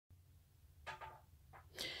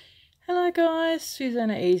Hi guys,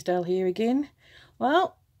 Susanna Easdale here again.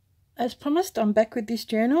 Well, as promised, I'm back with this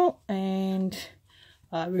journal and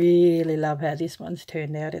I really love how this one's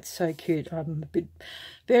turned out. It's so cute. I'm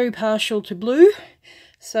very partial to blue.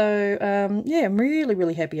 So yeah, I'm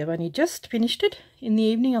really happy. I've only just finished it in the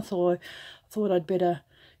evening. I thought I'd better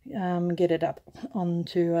get it up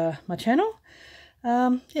onto my channel.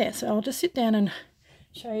 Yeah, so I'll just sit down and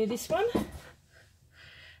show you this one.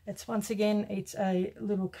 It's once again, it's a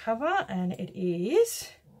little cover and it is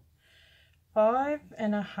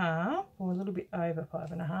 5.5 or a little bit over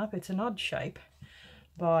 5.5. It's an odd shape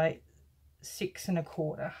by 6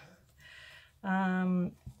 1/4.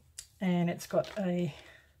 And it's got a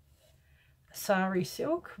sari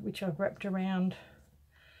silk which I've wrapped around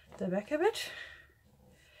the back of it,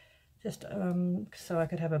 just so I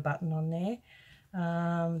could have a button on there.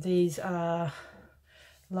 These are,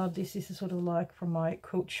 love this. This is sort of like from my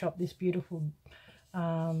quilt shop, this beautiful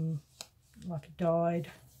like dyed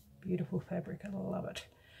beautiful fabric. I love it.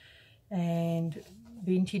 And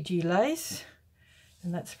vintagey lace,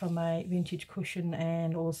 and that's from a vintage cushion,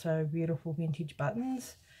 and also beautiful vintage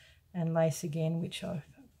buttons and lace again, which I've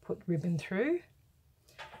put ribbon through.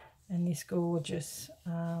 And this gorgeous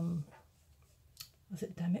was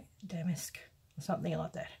it damask or something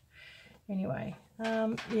like that. Anyway,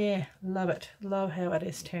 yeah, love it. Love how it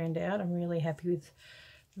has turned out. I'm really happy with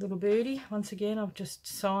little birdie. Once again, I've just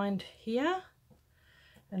signed here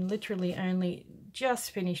and literally only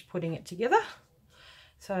just finished putting it together.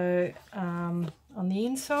 So on the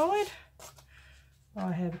inside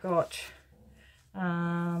I have got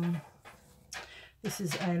this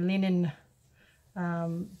is a linen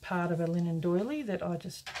part of a linen doily that I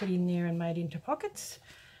just put in there and made into pockets,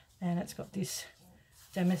 and it's got this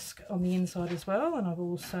damask on the inside as well, and I've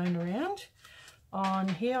all sewn around. On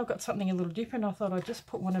here I've got something a little different. I thought I'd just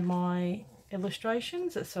put one of my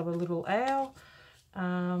illustrations. It's of a little owl,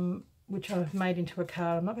 which I've made into a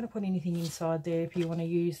card. I'm not going to put anything inside there. If you want to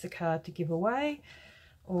use the card to give away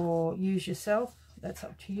or use yourself, that's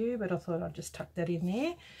up to you, but I thought I'd just tuck that in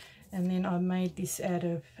there. And then I made this out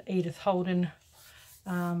of Edith Holden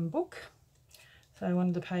book. So one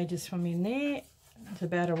of the pages from in there, it's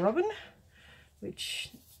about a robin, which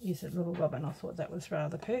is a little robin. I thought that was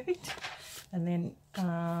rather perfect. And then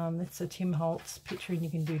it's a Tim Holtz picture, and you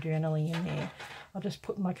can do journaling in there. I'll just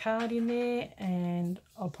put my card in there, and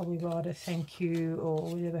I'll probably write a thank you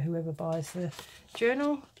or whatever, whoever buys the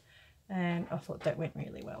journal. And I thought that went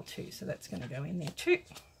really well too, so that's going to go in there too.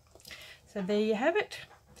 So there you have it.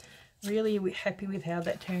 Really happy with how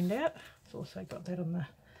that turned out. It's also got that on the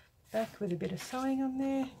back with a bit of sewing on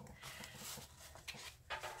there.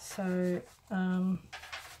 So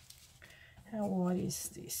how wide is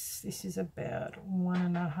this? This is about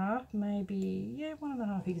 1.5, maybe, yeah,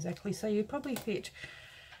 1.5 exactly. So you'd probably fit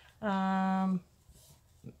 2,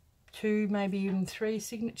 maybe even 3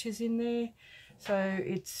 signatures in there. So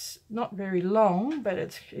it's not very long, but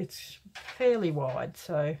it's fairly wide,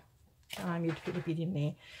 so you'd fit a bit in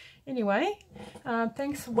there. Anyway,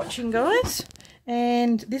 thanks for watching, guys,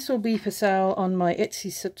 and this will be for sale on my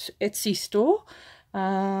Etsy store.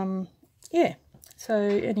 Yeah, so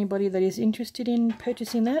anybody that is interested in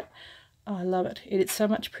purchasing that, I love it. It's so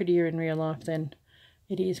much prettier in real life than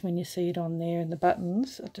it is when you see it on there, and the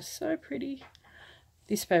buttons are just so pretty.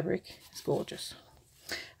 This fabric is gorgeous.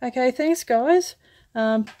 Okay, thanks guys.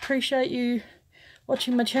 Appreciate you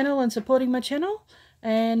watching my channel and supporting my channel,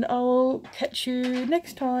 and I'll catch you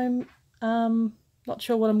next time. Not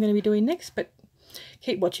sure what I'm going to be doing next, but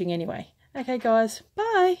keep watching anyway. Okay guys,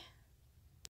 bye.